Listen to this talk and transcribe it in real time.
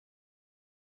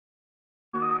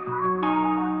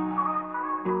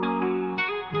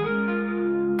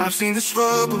I've seen the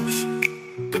struggles,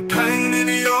 the pain in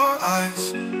your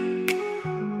eyes.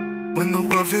 When the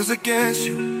world feels against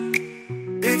you,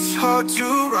 it's hard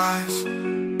to rise.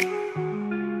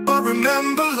 But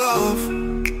remember, love,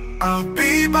 I'll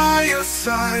be by your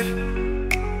side.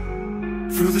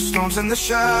 Through the storms and the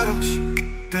shadows,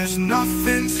 there's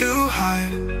nothing to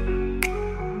hide.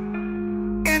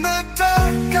 In the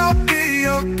dark, I'll be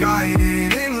your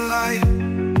guiding light.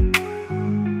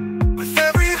 With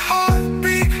every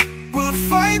heartbeat, we'll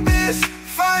fight this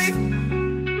fight.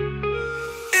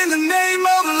 In the name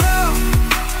of love,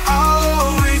 I'll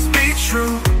always be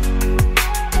true.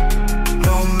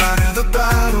 No matter the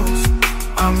battles,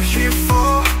 I'm here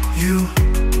for you.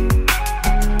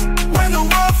 When the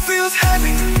world feels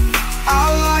heavy,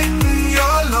 I'll lighten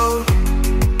your load.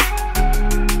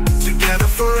 Together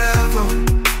forever,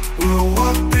 we'll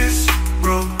walk this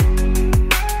road.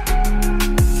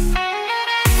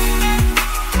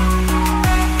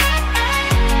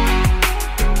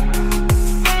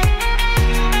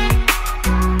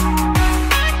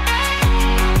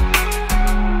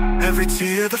 Every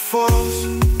tear that falls,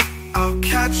 I'll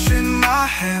catch in my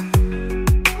hand.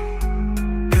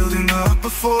 Building up a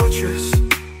fortress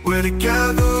where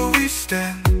together we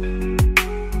stand.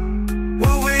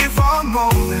 We'll wave our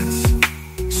moments,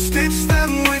 stitch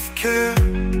them with care.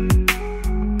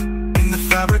 In the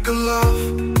fabric of love,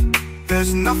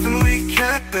 there's nothing we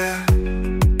can't bear.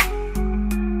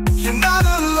 You're not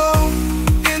alone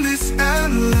in this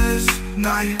endless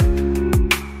night.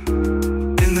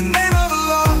 In the name of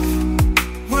love,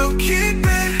 we'll keep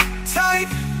it tight.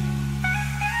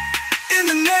 In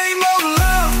the name of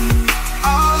love,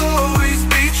 I'll always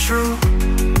be true.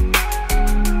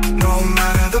 No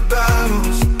matter the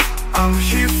battles, I'm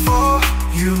here for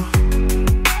you.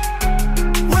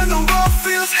 When the world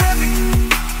feels heavy,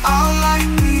 I'll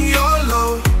lighten your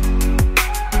load.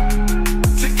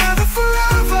 Together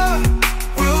forever,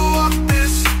 we'll walk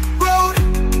this road.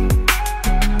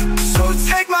 So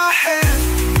take my hand,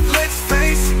 let's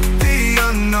face the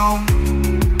unknown.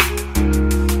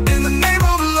 In the name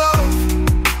of love,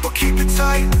 we'll keep it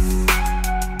tight.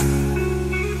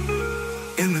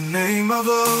 In the name of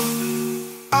love,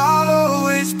 I'll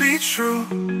always be true.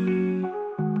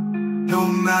 No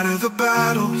matter the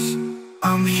battles,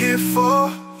 I'm here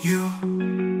for you.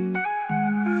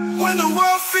 When the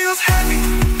world feels heavy,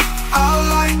 I'll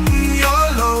lighten your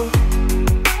load.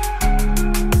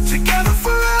 Together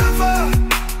forever,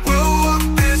 we'll walk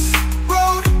this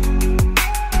road.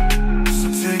 So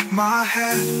take my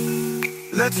hand,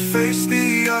 let's face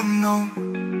the unknown.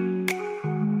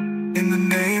 In the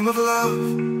name of love,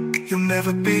 you'll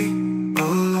never be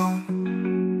alone.